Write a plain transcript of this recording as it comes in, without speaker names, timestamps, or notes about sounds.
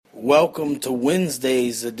Welcome to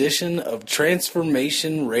Wednesday's edition of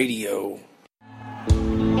Transformation Radio.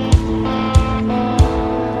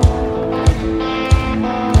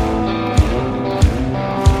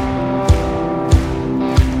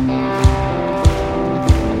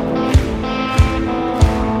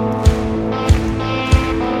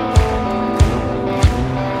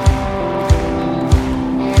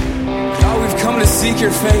 God, we've come to seek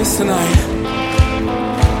your face tonight.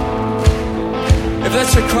 If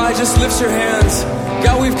that's your cry, just lift your hands.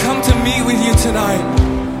 God, we've come to meet with you tonight.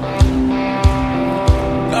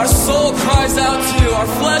 Our soul cries out to you. Our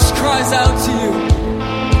flesh cries out to you.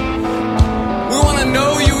 We want to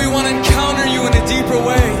know you. We want to encounter you in a deeper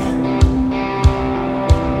way.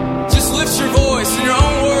 Just lift your voice in your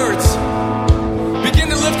own words. Begin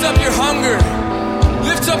to lift up your hunger.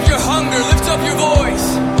 Lift up your hunger. Lift up your voice.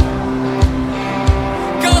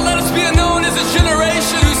 God, let us be known as a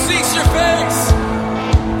generation who seeks your face.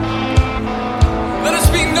 Let us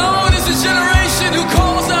be known as a generation who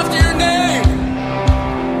calls after your name.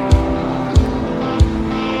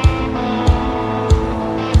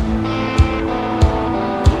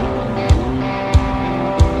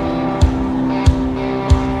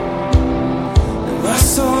 And my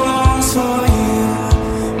soul longs for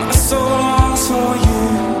you. My soul longs for you.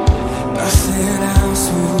 Nothing else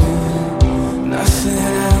will do. Nothing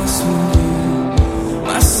else will do.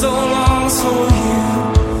 My soul longs for you.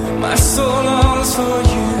 My soul longs for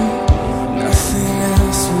you, nothing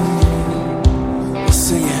else will do. We'll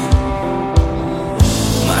sing it.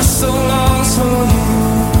 My soul longs for you,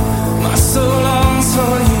 my soul longs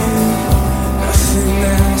for you, nothing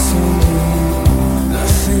else will do,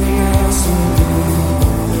 nothing else will do.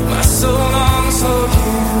 My soul longs for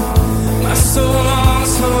you, my soul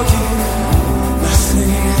longs for you,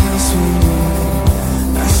 nothing else will do,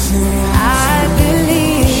 nothing else will do. I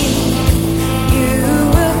believe you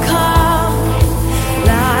will come.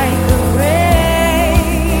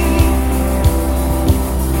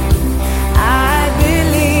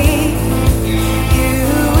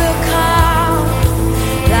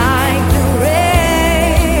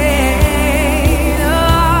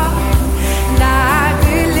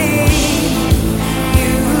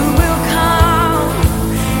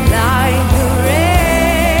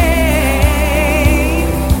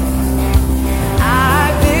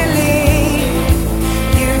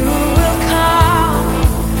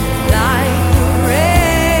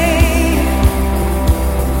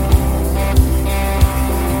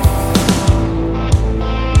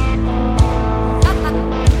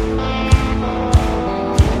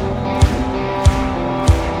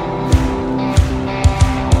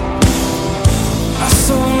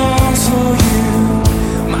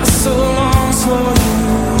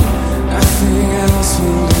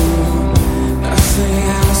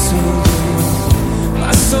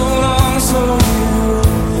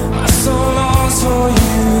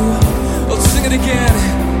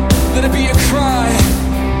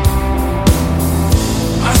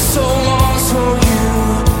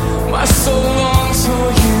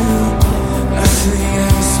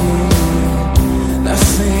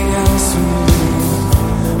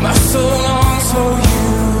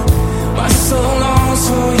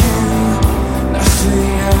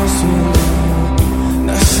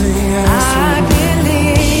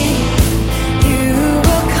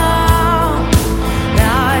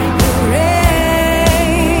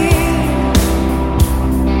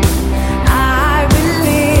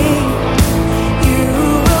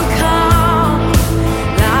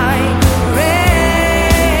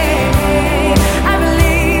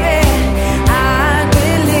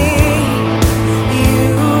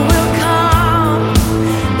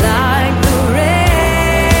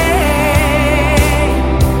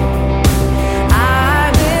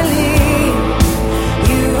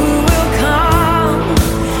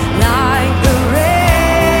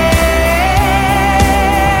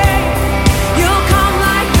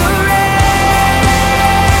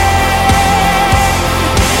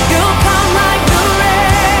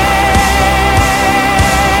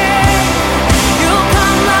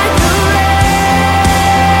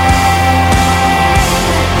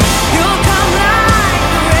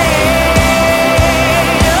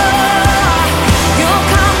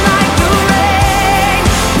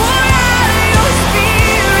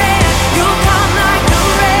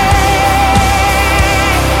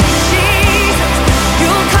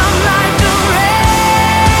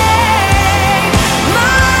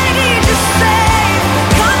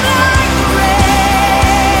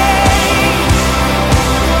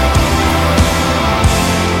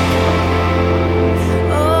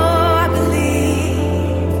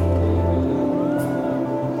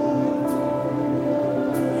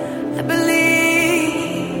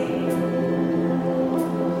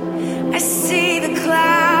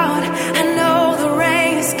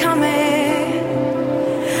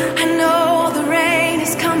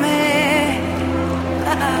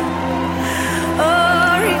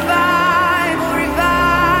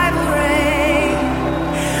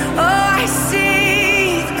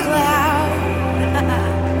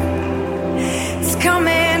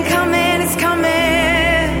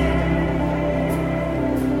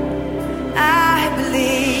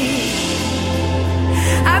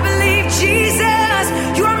 Jesus,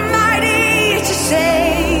 you are mighty to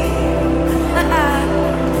save.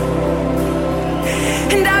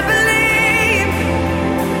 And I believe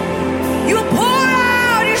you'll pour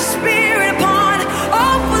out your Spirit upon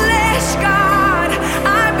all flesh, God.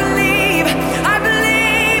 I believe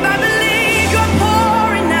you're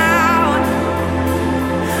pouring out.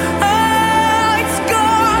 Oh, it's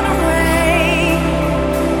gonna rain.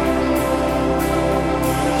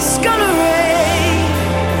 It's gonna rain.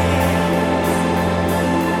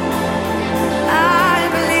 I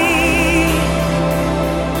believe.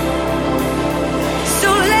 So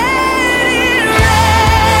let it rain.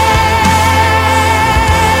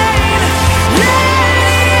 Let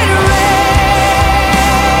it rain.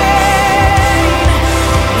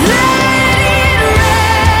 Let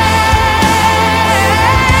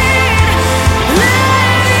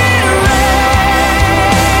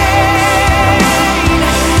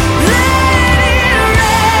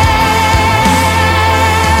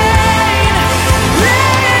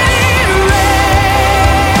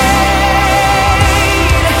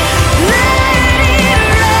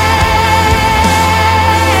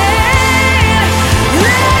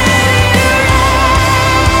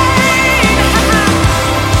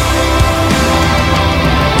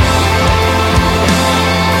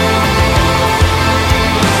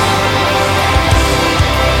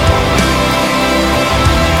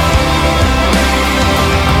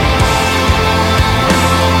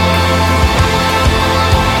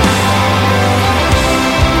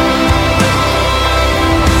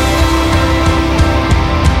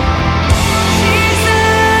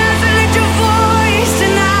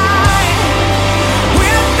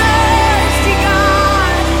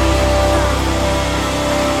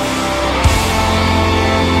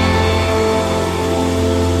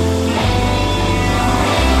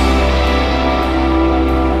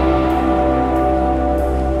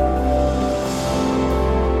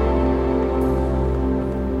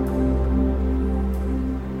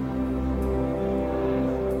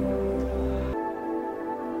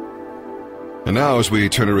And now, as we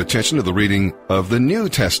turn our attention to the reading of the New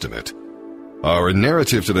Testament, our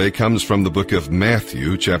narrative today comes from the book of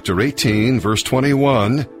Matthew, chapter 18, verse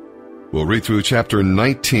 21. We'll read through chapter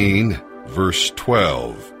 19, verse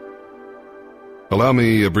 12. Allow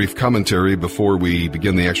me a brief commentary before we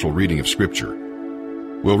begin the actual reading of Scripture.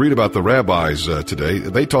 We'll read about the rabbis today.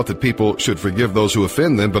 They taught that people should forgive those who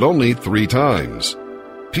offend them, but only 3 times.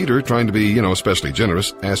 Peter, trying to be, especially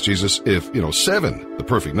generous, asked Jesus if, 7, the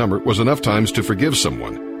perfect number, was enough times to forgive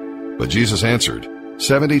someone. But Jesus answered,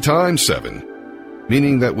 70 times 7,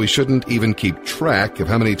 meaning that we shouldn't even keep track of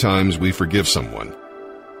how many times we forgive someone.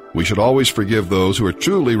 We should always forgive those who are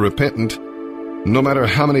truly repentant, no matter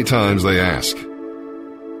how many times they ask.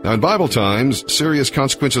 Now, in Bible times, serious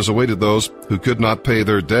consequences awaited those who could not pay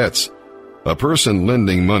their debts. A person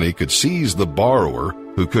lending money could seize the borrower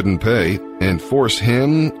who couldn't pay and force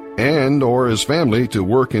him and or his family to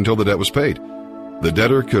work until the debt was paid. The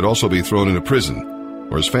debtor could also be thrown into prison,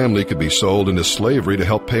 or his family could be sold into slavery to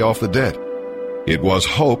help pay off the debt. It was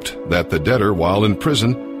hoped that the debtor, while in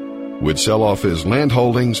prison, would sell off his land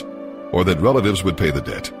holdings or that relatives would pay the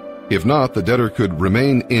debt. If not, the debtor could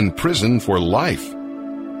remain in prison for life.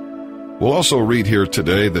 We'll also read here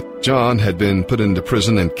today that John had been put into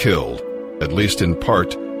prison and killed, at least in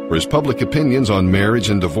part, for his public opinions on marriage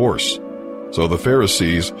and divorce. So the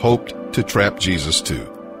Pharisees hoped to trap Jesus too.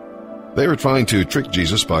 They were trying to trick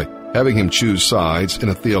Jesus by having him choose sides in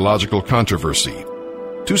a theological controversy.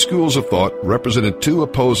 2 schools of thought represented 2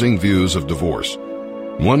 opposing views of divorce.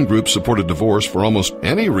 One group supported divorce for almost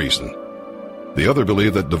any reason. The other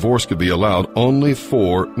believed that divorce could be allowed only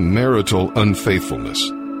for marital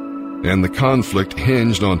unfaithfulness. And the conflict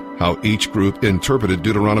hinged on how each group interpreted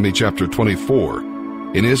Deuteronomy chapter 24.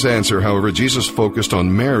 In his answer, however, Jesus focused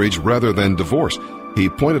on marriage rather than divorce. He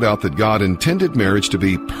pointed out that God intended marriage to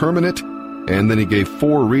be permanent, and then he gave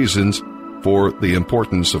 4 reasons for the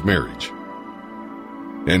importance of marriage.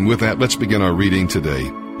 And with that, let's begin our reading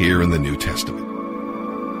today here in the New Testament.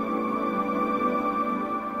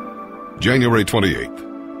 January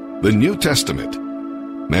 28th, the New Testament,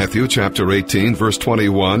 Matthew chapter 18, verse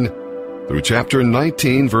 21, through chapter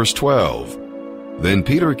 19, verse 12. Then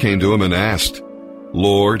Peter came to him and asked,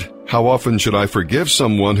 Lord, how often should I forgive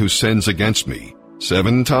someone who sins against me?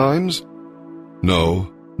 7 times?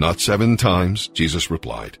 No, not 7 times, Jesus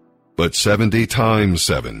replied, but 70 times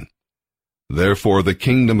 7. Therefore the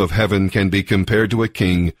kingdom of heaven can be compared to a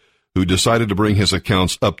king who decided to bring his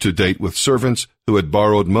accounts up to date with servants who had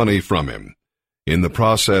borrowed money from him. In the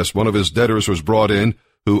process, one of his debtors was brought in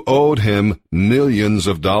who owed him millions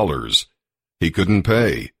of dollars. He couldn't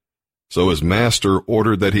pay. So his master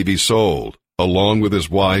ordered that he be sold, along with his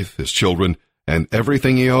wife, his children, and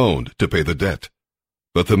everything he owned, to pay the debt.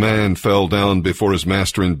 But the man fell down before his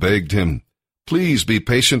master and begged him, "Please be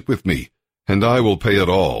patient with me, and I will pay it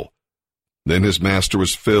all." Then his master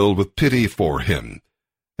was filled with pity for him,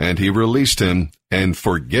 and he released him and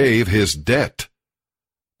forgave his debt.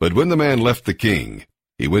 But when the man left the king,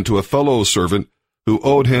 he went to a fellow servant who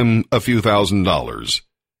owed him a few $1,000s.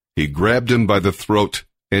 He grabbed him by the throat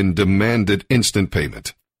and demanded instant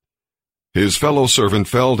payment. His fellow servant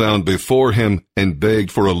fell down before him and begged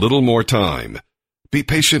for a little more time. "Be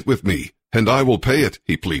patient with me, and I will pay it,"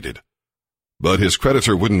 he pleaded. But his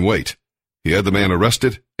creditor wouldn't wait. He had the man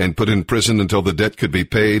arrested and put in prison until the debt could be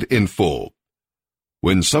paid in full.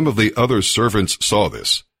 When some of the other servants saw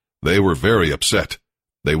this, they were very upset.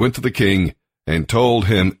 They went to the king and told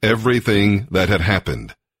him everything that had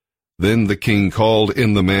happened. Then the king called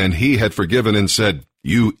in the man he had forgiven and said,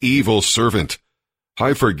 "You evil servant!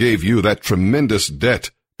 I forgave you that tremendous debt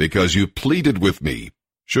because you pleaded with me.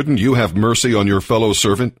 Shouldn't you have mercy on your fellow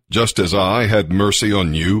servant, just as I had mercy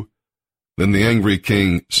on you?" Then the angry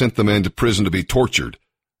king sent the man to prison to be tortured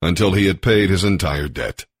until he had paid his entire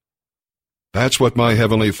debt. That's what my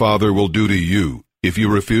heavenly Father will do to you if you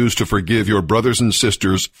refuse to forgive your brothers and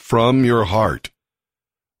sisters from your heart.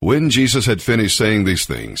 When Jesus had finished saying these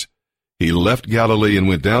things, he left Galilee and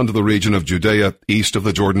went down to the region of Judea east of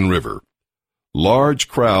the Jordan River. Large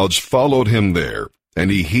crowds followed him there, and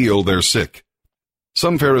he healed their sick.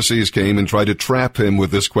 Some Pharisees came and tried to trap him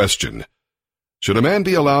with this question: "Should a man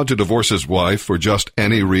be allowed to divorce his wife for just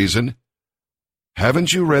any reason?"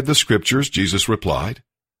 "Haven't you read the scriptures?" Jesus replied.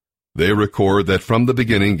 "They record that from the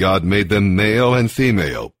beginning God made them male and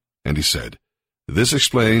female." And he said, "This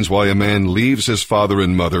explains why a man leaves his father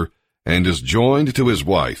and mother and is joined to his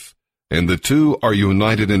wife, and the two are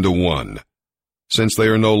united into one. Since they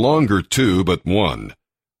are no longer two but one,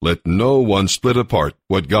 let no one split apart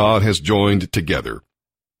what God has joined together."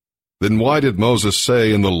 Then why did Moses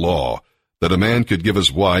say in the law that a man could give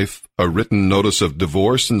his wife a written notice of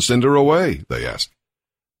divorce and send her away? They asked.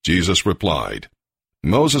 Jesus replied,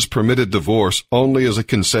 "Moses permitted divorce only as a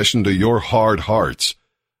concession to your hard hearts,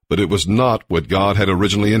 but it was not what God had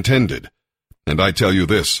originally intended. And I tell you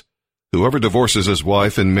this, whoever divorces his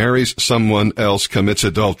wife and marries someone else commits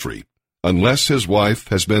adultery, unless his wife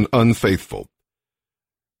has been unfaithful."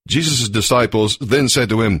 Jesus' disciples then said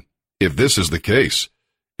to him, "If this is the case,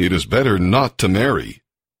 it is better not to marry."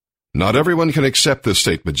 Not everyone can accept this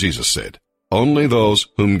statement, Jesus said. Only those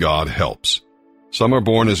whom God helps. Some are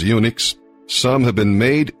born as eunuchs, some have been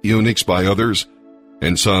made eunuchs by others,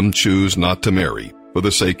 and some choose not to marry for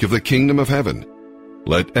the sake of the kingdom of heaven.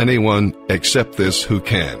 Let anyone accept this who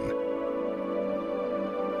can.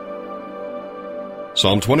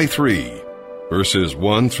 Psalm 23, verses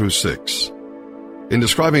 1 through 6. In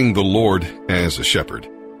describing the Lord as a shepherd,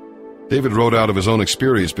 David wrote out of his own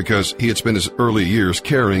experience because he had spent his early years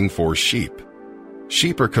caring for sheep.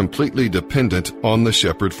 Sheep are completely dependent on the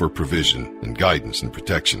shepherd for provision and guidance and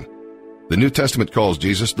protection. The New Testament calls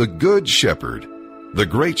Jesus the Good Shepherd, the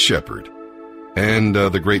Great Shepherd, and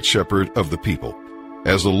the Great Shepherd of the people,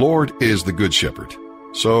 as the Lord is the Good Shepherd.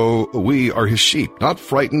 So we are his sheep, not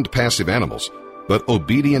frightened, passive animals, but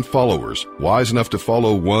obedient followers, wise enough to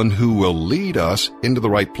follow one who will lead us into the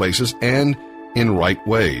right places and in right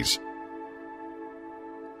ways.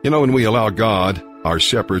 You know, when we allow God, our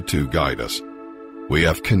shepherd, to guide us, we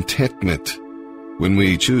have contentment. When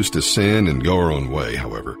we choose to sin and go our own way,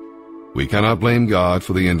 however, we cannot blame God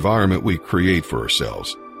for the environment we create for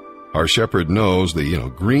ourselves. Our shepherd knows the,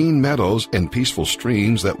 green meadows and peaceful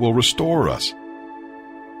streams that will restore us.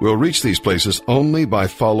 We'll reach these places only by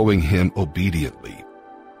following him obediently.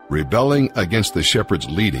 Rebelling against the shepherd's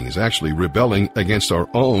leading is actually rebelling against our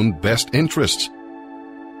own best interests.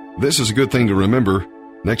 This is a good thing to remember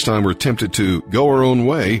next time we're tempted to go our own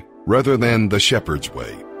way rather than the shepherd's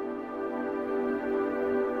way.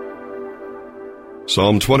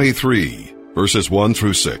 Psalm 23, verses 1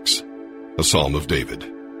 through 6, a psalm of David.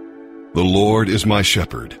 The Lord is my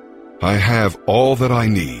shepherd. I have all that I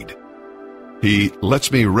need. He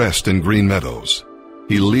lets me rest in green meadows.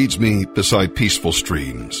 He leads me beside peaceful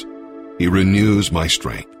streams. He renews my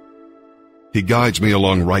strength. He guides me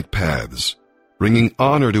along right paths, bringing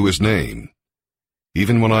honor to his name.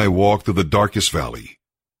 Even when I walk through the darkest valley,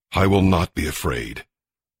 I will not be afraid,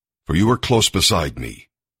 for you are close beside me.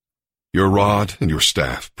 Your rod and your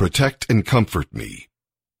staff protect and comfort me.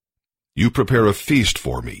 You prepare a feast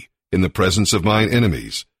for me in the presence of mine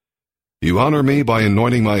enemies. You honor me by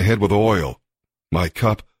anointing my head with oil. My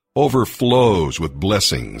cup overflows with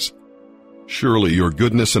blessings. Surely your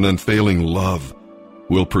goodness and unfailing love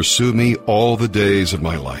will pursue me all the days of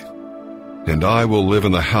my life, and I will live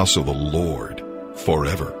in the house of the Lord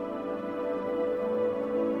forever.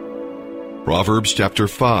 Proverbs chapter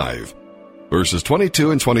 5, verses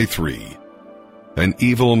 22 and 23. An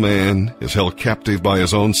evil man is held captive by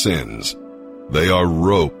his own sins. They are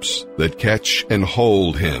ropes that catch and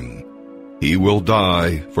hold him. He will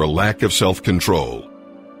die for lack of self-control.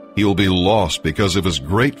 He will be lost because of his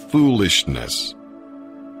great foolishness.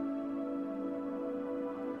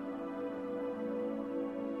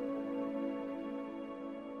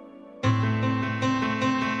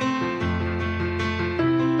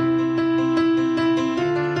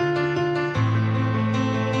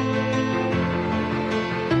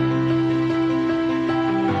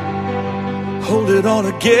 Hold it all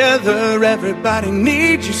together, everybody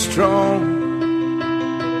needs you strong.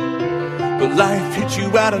 But life hits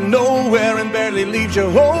you out of nowhere and barely leaves you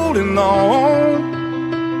holding on.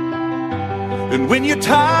 And when you're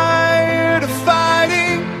tired of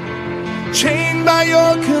fighting, chained by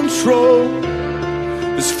your control,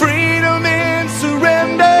 there's freedom in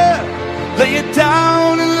surrender. Lay it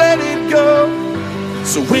down and let it go.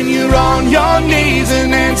 So when you're on your knees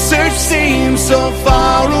and answers seem so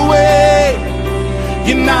far away,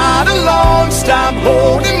 you're not alone. Stop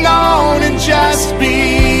holding on and just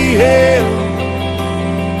be held.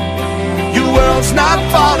 Your world's not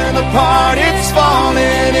falling apart, it's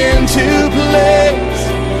falling into place.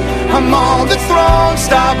 I'm on the throne.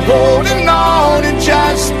 Stop holding on and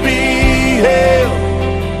just be held.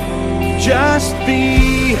 Just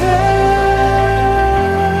be held.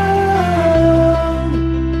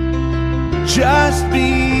 Just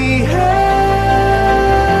be held.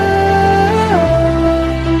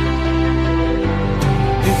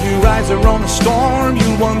 Eyes are on the storm,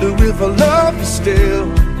 you wonder if I love you still.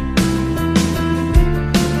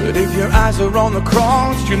 But if your eyes are on the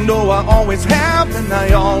cross, you know I always have and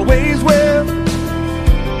I always will.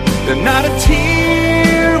 And not a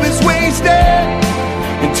tear is wasted.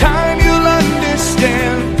 In time you'll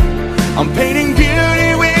understand. I'm painting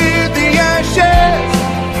beauty with the ashes.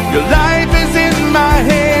 Your life is in my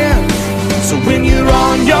hands. So when you're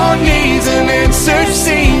on your knees and answers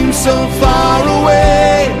seem so far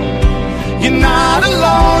away, you're not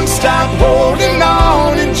alone. Stop holding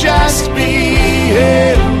on and just be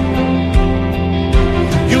held.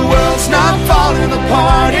 Your world's not falling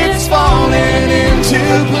apart, it's falling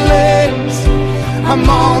into place. I'm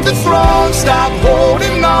on the throne. Stop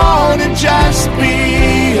holding on and just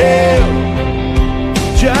be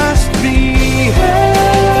held. Just be held.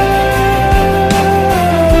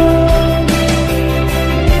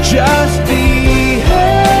 Just be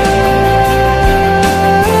held.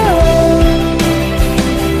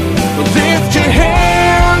 Lift your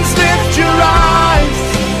hands, lift your eyes.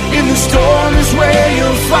 In the storm is where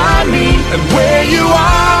you'll find me. And where you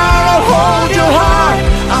are, I'll hold your heart.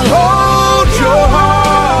 I'll hold your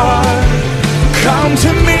heart. Come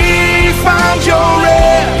to me, find your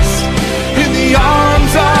rest in the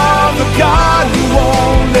arms of the God who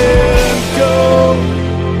won't let go.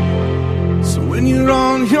 So when you're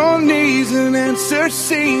on your knees and answers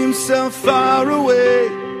seem so far away,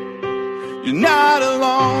 you're not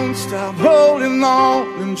alone. Stop holding on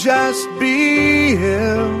and just be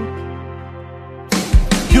held.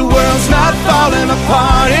 Your world's not falling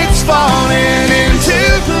apart, it's falling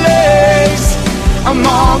into place. I'm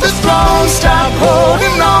on the throne. Stop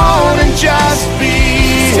holding on and just be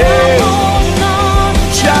held.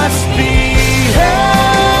 Just be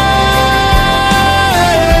held.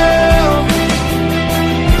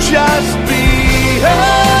 Just be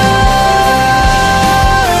held.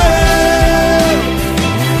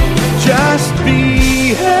 Just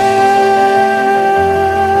be held.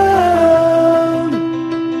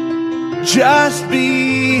 Just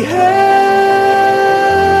be held.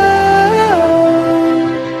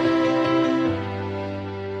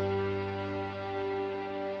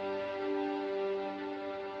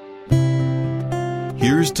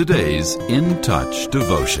 Here's today's In Touch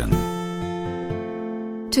devotion.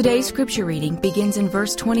 Today's scripture reading begins in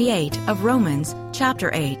verse 28 of Romans chapter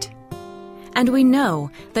 8. And we know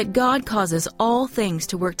that God causes all things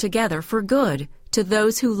to work together for good to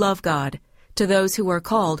those who love God, to those who are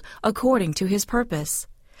called according to His purpose.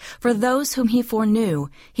 For those whom He foreknew,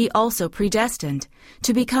 He also predestined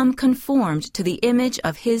to become conformed to the image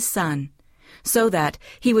of His Son, so that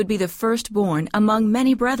He would be the firstborn among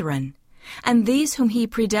many brethren. And these whom He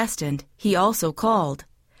predestined, He also called.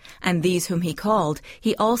 And these whom He called,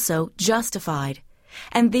 He also justified.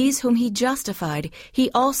 And these whom He justified,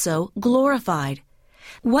 He also glorified.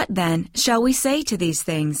 What then shall we say to these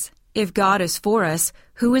things? If God is for us,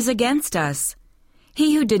 who is against us?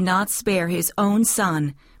 He who did not spare his own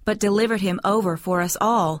Son, but delivered him over for us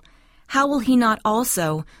all, how will he not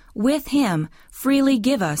also, with him, freely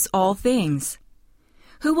give us all things?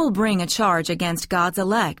 Who will bring a charge against God's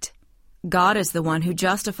elect? God is the one who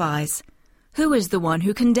justifies. Who is the one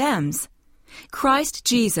who condemns? Christ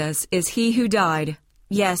Jesus is he who died,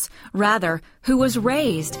 yes, rather, who was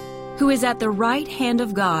raised, who is at the right hand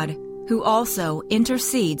of God, who also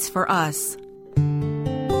intercedes for us.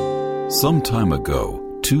 Some time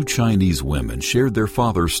ago, 2 Chinese women shared their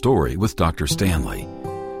father's story with Dr. Stanley.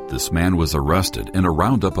 This man was arrested in a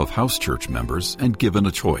roundup of house church members and given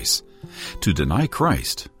a choice: to deny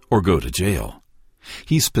Christ or go to jail.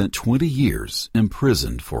 He spent 20 years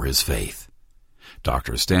imprisoned for his faith.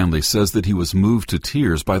 Dr. Stanley says that he was moved to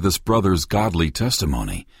tears by this brother's godly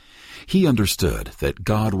testimony. He understood that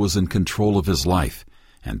God was in control of his life,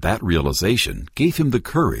 and that realization gave him the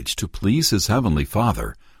courage to please his heavenly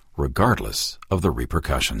Father, regardless of the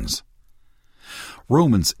repercussions.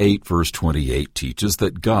 Romans 8 verse 28 teaches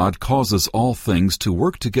that God causes all things to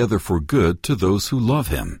work together for good to those who love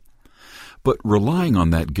Him. But relying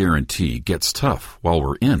on that guarantee gets tough while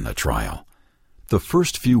we're in a trial. The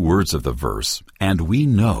first few words of the verse, "and we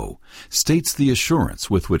know," states the assurance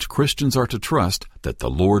with which Christians are to trust that the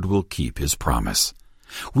Lord will keep His promise.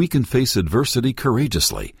 We can face adversity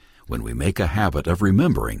courageously when we make a habit of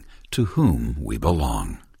remembering to whom we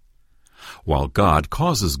belong. While God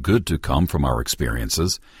causes good to come from our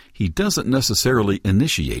experiences, He doesn't necessarily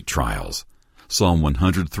initiate trials. Psalm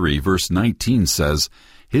 103 verse 19 says,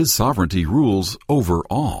 "His sovereignty rules over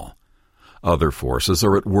all." Other forces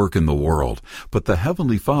are at work in the world, but the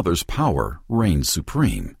Heavenly Father's power reigns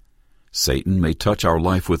supreme. Satan may touch our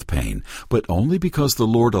life with pain, but only because the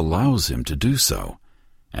Lord allows him to do so.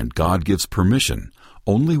 And God gives permission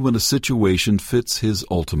only when a situation fits His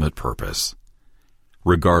ultimate purpose.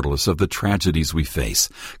 Regardless of the tragedies we face,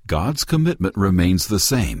 God's commitment remains the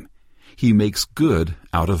same. He makes good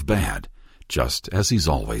out of bad, just as He's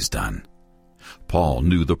always done. Paul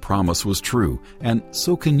knew the promise was true, and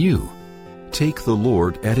so can you. Take the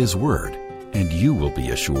Lord at His word, and you will be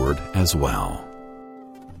assured as well.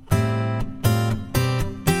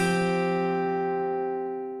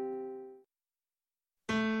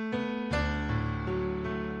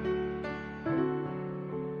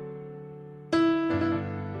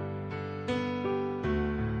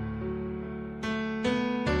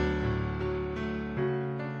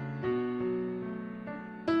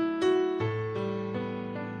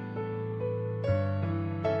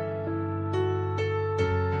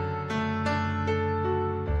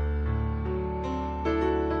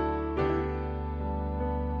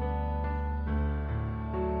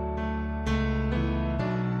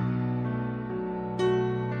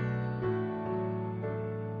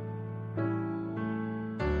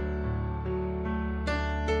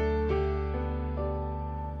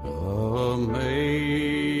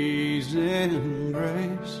 Amazing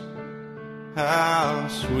grace, how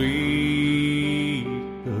sweet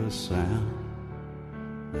the sound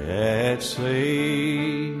that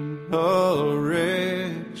saved a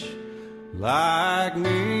wretch like me.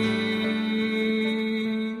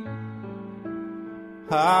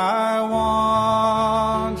 I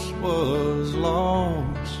once was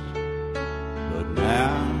lost, but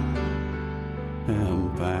now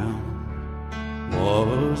am found.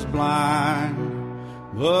 Was blind,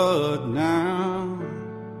 but now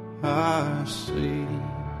I see.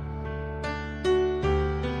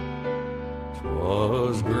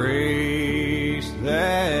 'Twas grace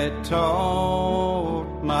that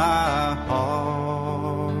taught my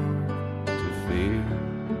heart to fear,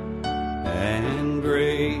 and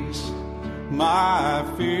grace my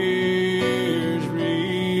fears relieved.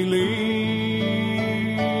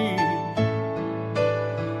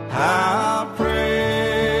 How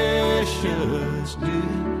precious did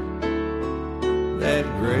that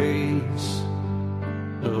grace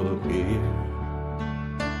appear,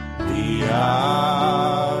 the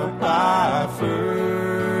hour I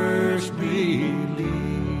first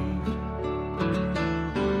believed.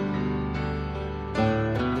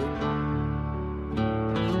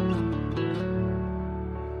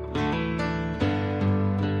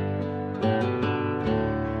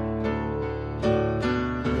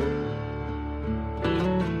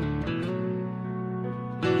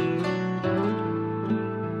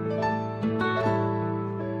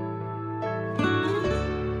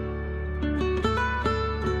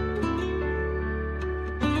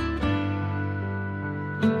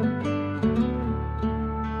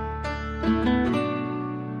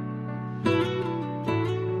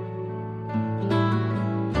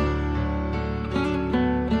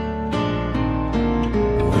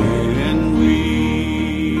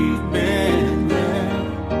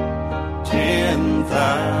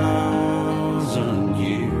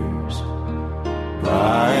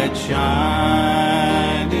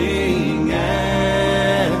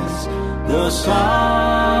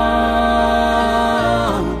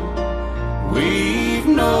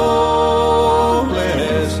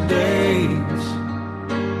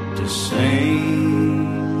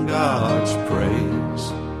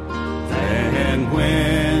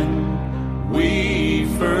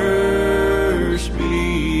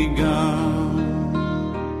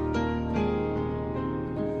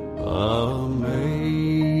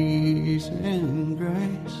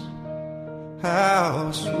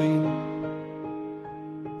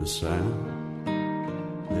 sound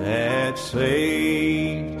that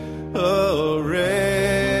saved a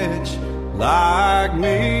wretch like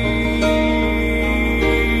me.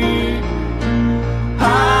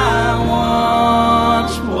 I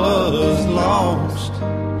once was lost,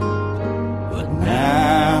 but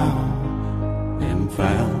now am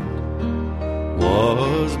found.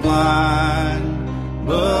 Was blind,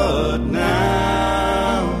 but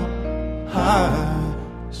now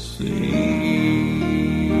I see.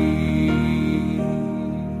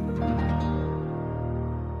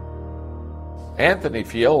 Anthony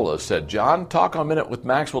Fiola said, John, talk a minute with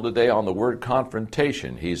Maxwell today on the word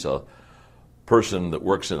confrontation. He's a person that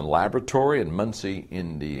works in a laboratory in Muncie,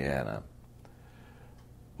 Indiana.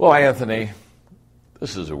 Well, Anthony,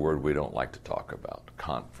 this is a word we don't like to talk about,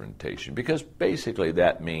 confrontation, because basically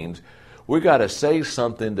that means we got to say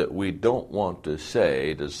something that we don't want to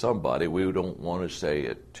say to somebody we don't want to say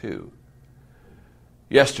it to.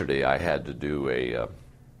 Yesterday I had to do a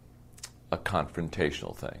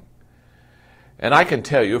confrontational thing. And I can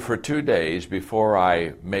tell you, for 2 days before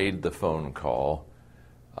I made the phone call,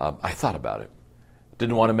 I thought about it.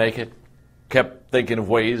 Didn't want to make it. Kept thinking of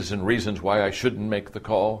ways and reasons why I shouldn't make the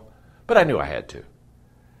call. But I knew I had to.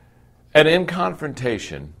 And in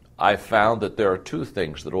confrontation, I found that there are 2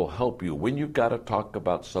 things that will help you when you've got to talk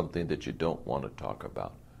about something that you don't want to talk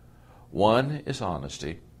about. One is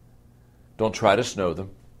honesty. Don't try to snow them.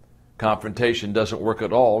 Confrontation doesn't work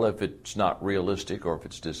at all if it's not realistic or if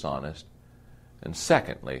it's dishonest. And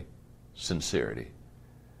secondly, sincerity.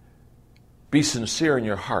 Be sincere in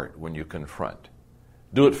your heart when you confront.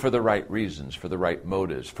 Do it for the right reasons, for the right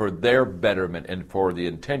motives, for their betterment, and for the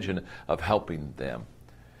intention of helping them.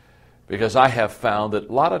 Because I have found that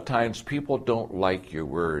a lot of times people don't like your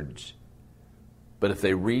words, but if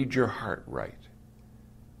they read your heart right,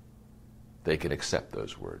 they can accept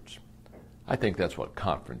those words. I think that's what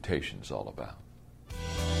confrontation is all about.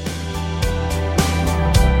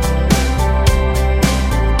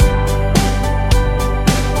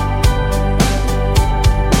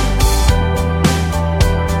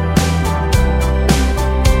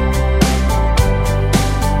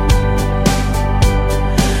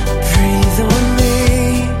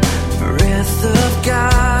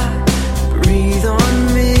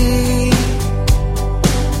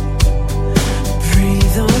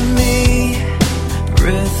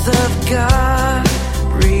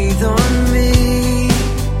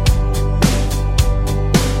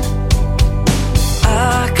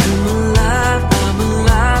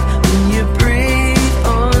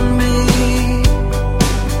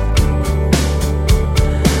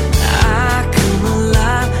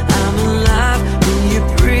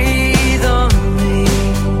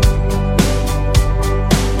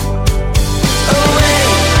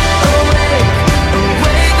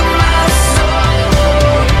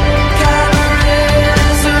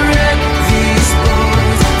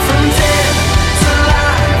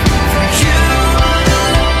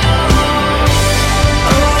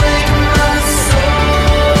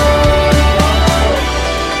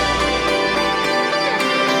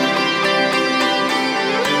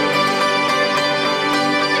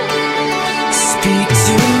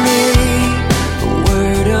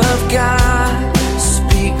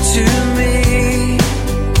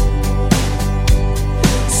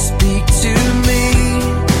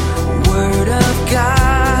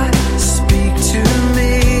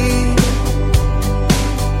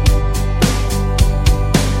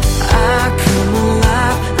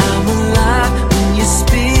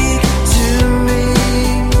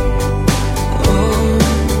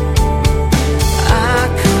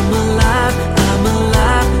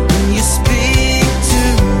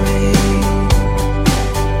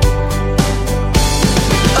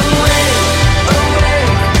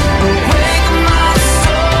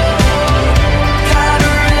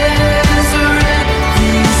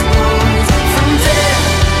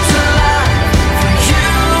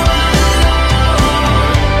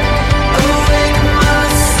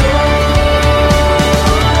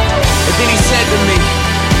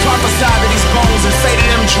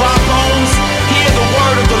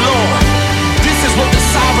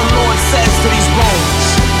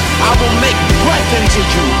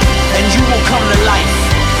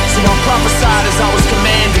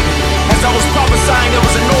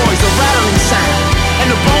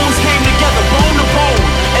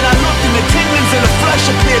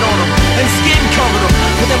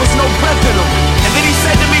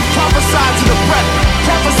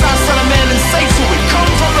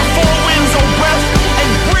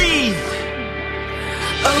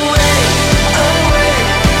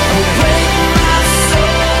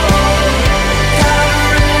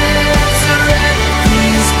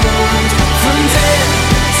 These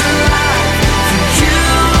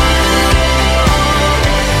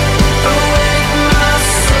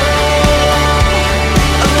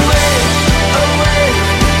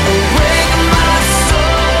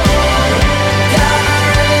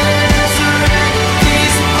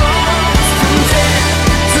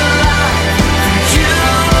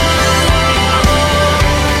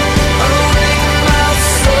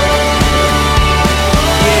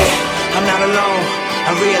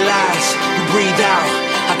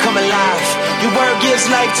Your word gives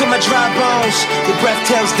life to my dry bones. Your breath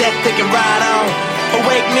tells death they can ride on.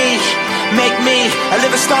 Awake me, make me a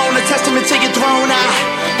living stone, a testament to your throne. I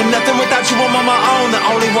am nothing without you, I'm on my own. The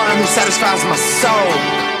only one who satisfies my soul.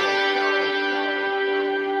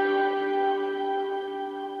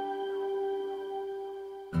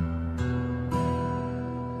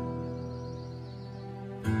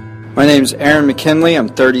 My name's Aaron McKinley. I'm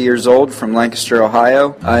 30 years old from Lancaster,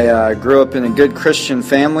 Ohio. I grew up in a good Christian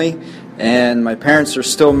family, and my parents are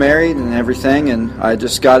still married and everything, and I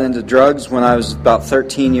just got into drugs when I was about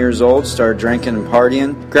 13 years old, started drinking and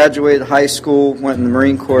partying. Graduated high school, went in the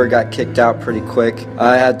Marine Corps, got kicked out pretty quick.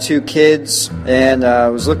 I had 2 kids, and I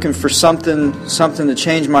was looking for something to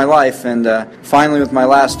change my life, and finally with my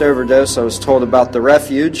last overdose, I was told about the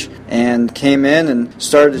Refuge, and came in and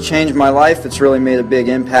started to change my life. It's really made a big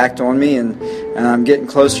impact on me, and I'm getting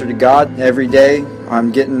closer to God every day.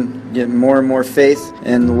 I'm getting more and more faith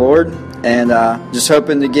in the Lord, and just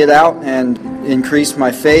hoping to get out and increase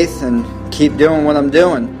my faith and keep doing what I'm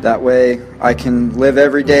doing. That way I can live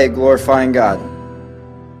every day glorifying God.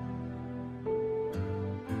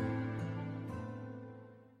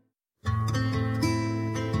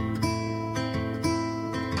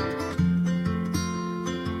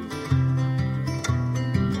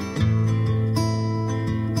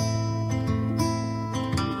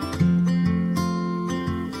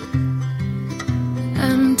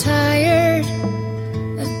 I'm tired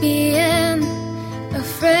of being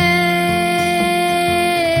afraid.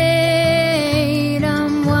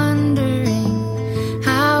 I'm wondering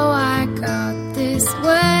how I got this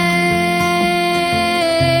way.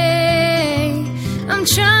 I'm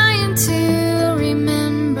trying to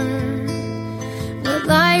remember what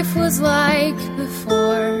life was like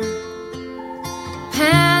before.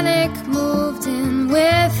 Panic moved in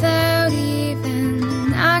without even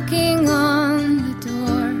knocking on the door.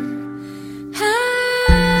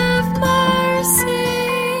 Have mercy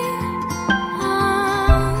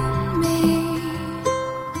on me.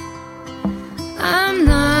 I'm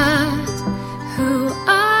not who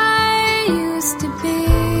I used to be.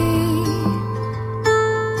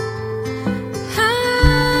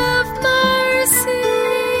 Have mercy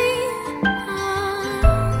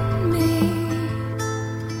on me,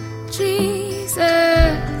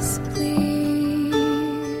 Jesus,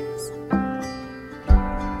 please.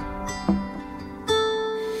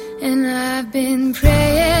 And I've been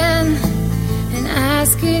praying and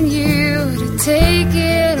asking you to take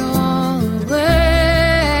it all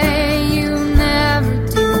away. You never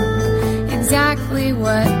do exactly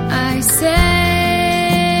what I say.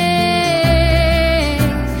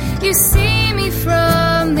 You see me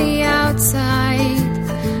from the outside,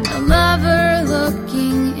 a lover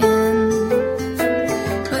looking in,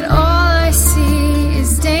 but all I see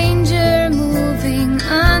is danger moving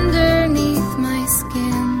underneath my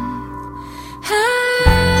skin.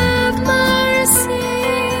 Have mercy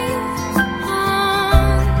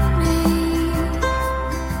on me.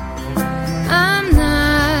 I'm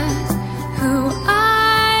not who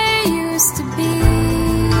I used to be.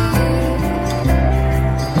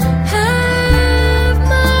 Have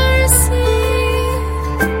mercy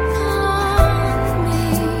on me,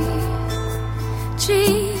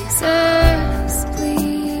 Jesus,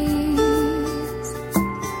 please.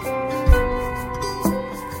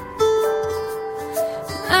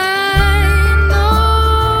 I know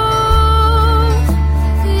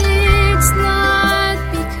it's not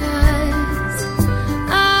because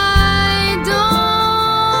I don't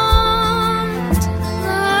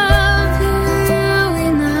love you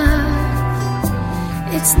enough.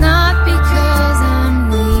 It's not because I'm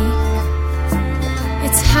weak.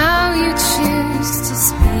 It's how you choose to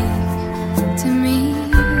speak to me.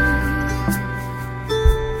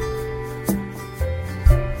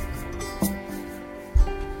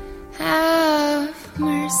 Have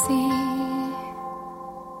mercy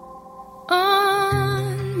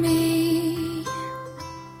on me.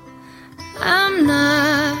 I'm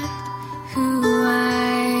not who I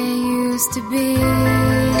used to be.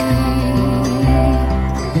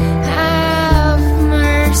 Have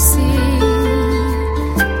mercy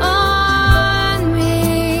on me,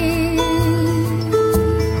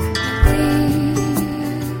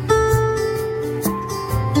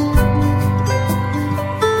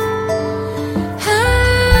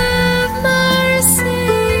 have mercy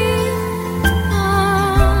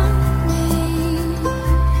on me.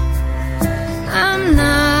 I'm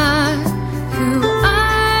not who I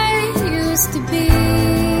used to be.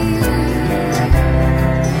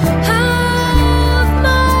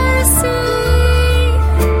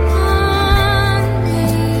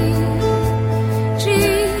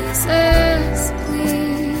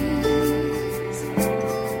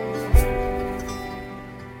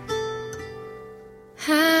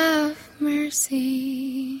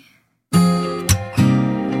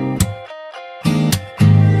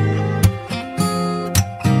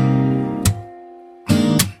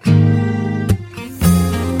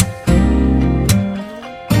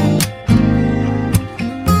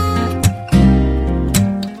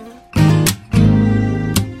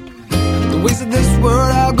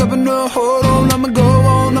 no, hold on, let me go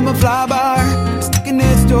on, let me fly by. Sticking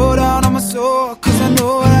its door down on my soul, cause I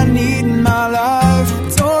know what I need in my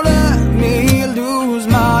life. Don't let me lose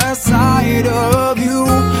my sight of you.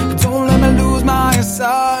 Don't let me lose my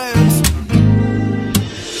sight.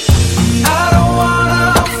 I don't wanna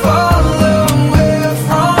fall away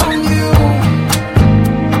from you.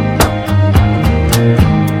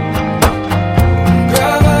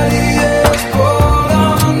 Gravity is pulled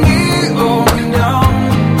on me, going down.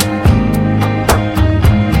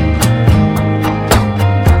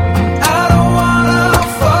 I don't wanna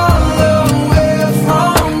fall away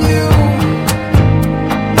from you.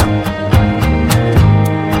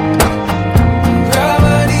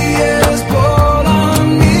 Gravity is pulled on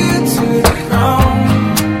me to the ground.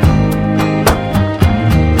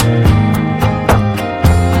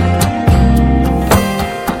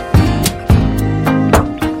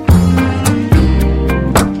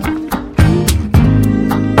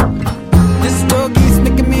 This world keeps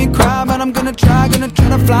making me cry, but I'm gonna try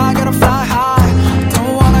to fly, gotta fly high.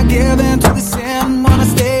 Don't wanna give in to the sin, wanna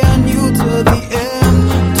stay on you to the end.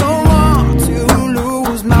 Don't want to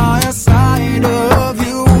lose my sight of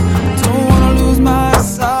you. Don't wanna lose my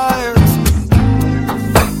sight.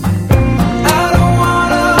 I don't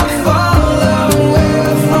wanna fall away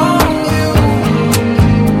from you.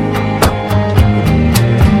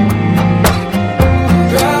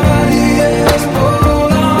 Gravity is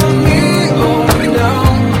pulled on me, going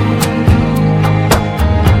down.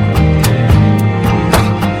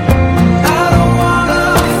 I don't wanna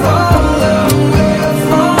fall away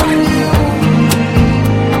from you.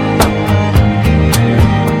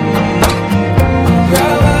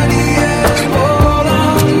 Gravity is pulled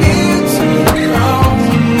on me to the ground.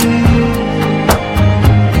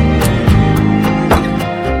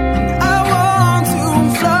 I want to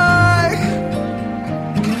fly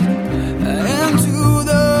into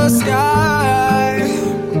the sky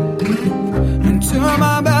and turn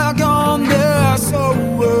my back on this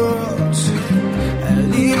old world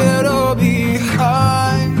and leave it all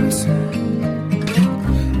behind.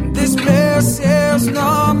 This place is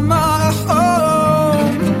not my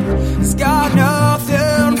home. It's got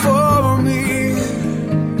nothing for me.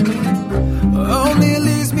 Only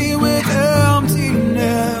leaves me with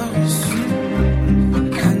emptiness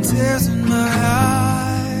and tears in my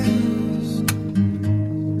eyes.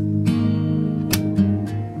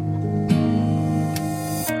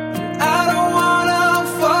 I don't wanna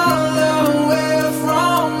fall away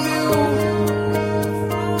from you.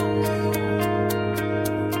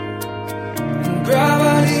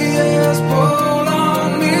 Gravity is pulled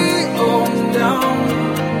on me, going down.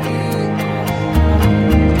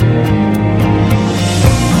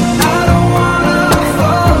 I don't wanna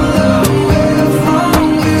fall away from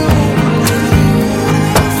you.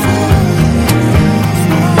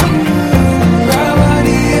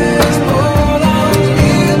 Gravity is pulled on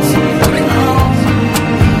me to the ground.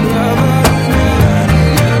 Gravity.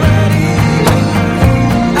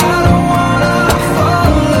 I don't wanna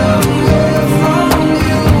fall away from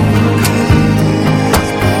you.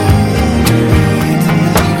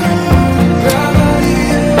 Gravity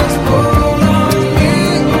is pulled on me,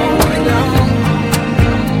 going down.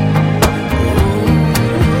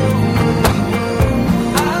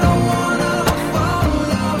 I don't wanna fall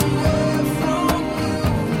away from you.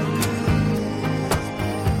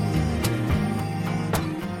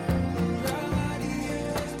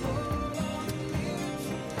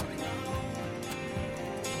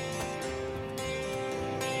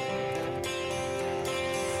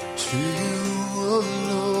 To you, oh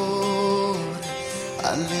Lord, I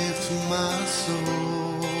lift my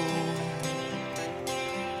soul.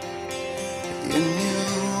 In you,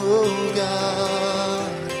 oh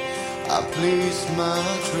God, I place my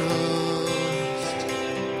trust.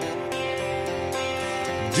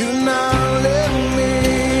 Do not let me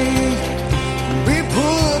be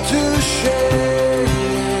put to shame.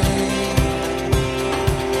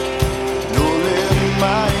 Don't let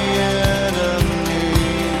my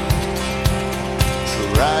enemies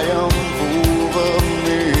triumph over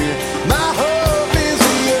me. My hope is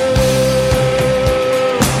in you.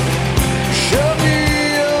 Show me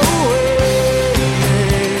your way.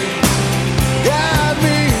 Guide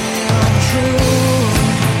me on truth.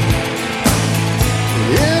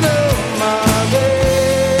 In all my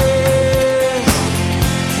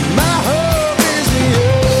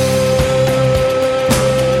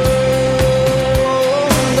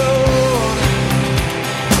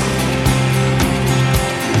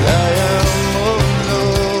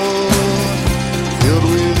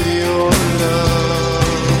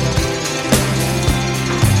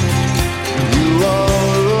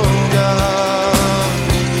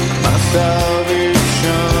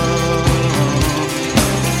salvation.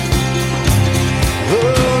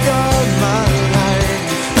 Oh God, my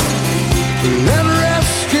life, and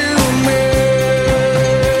rescue me.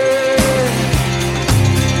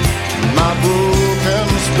 My broken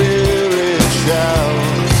spirit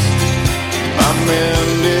shouts, my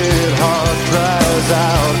mended heart cries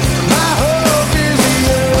out. My hope is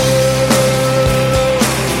you.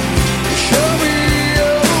 Show me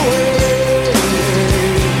your way.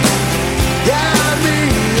 Guide me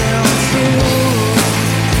in truth.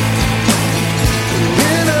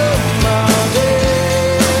 In of my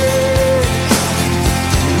days,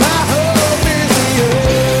 my hope is you.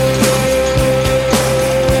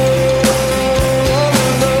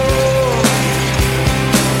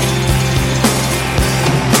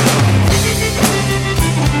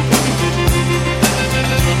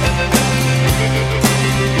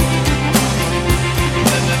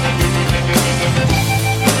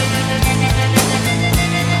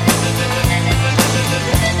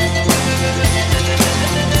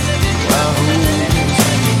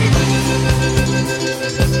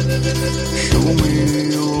 Show me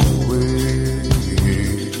your ways,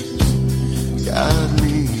 guide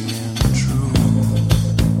me in truth,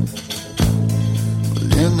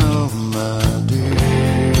 in of my days.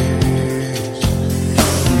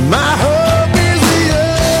 My hope is you.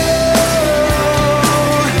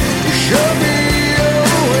 Show me your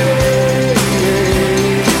ways,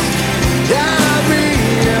 guide me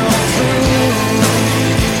in truth,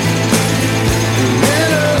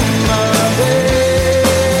 in of my days.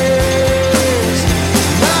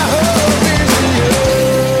 My hope is you.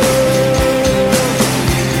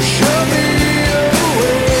 Show me your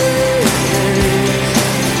ways,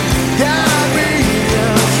 guide me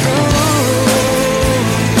in truth,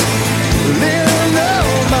 in of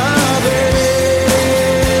my days.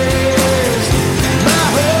 My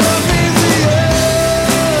hope is you.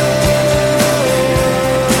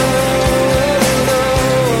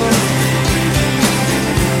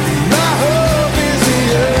 My hope is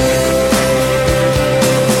you.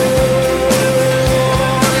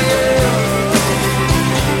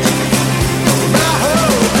 My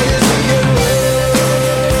hope is you.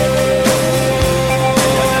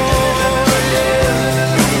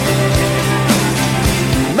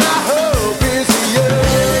 My hope is you.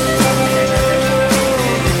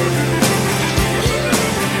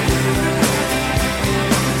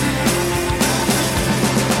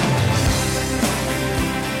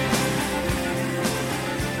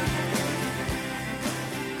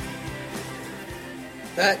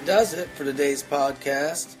 That does it for today's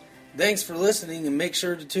podcast. Thanks for listening, and make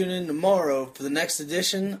sure to tune in tomorrow for the next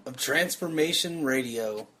edition of Transformation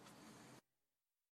Radio.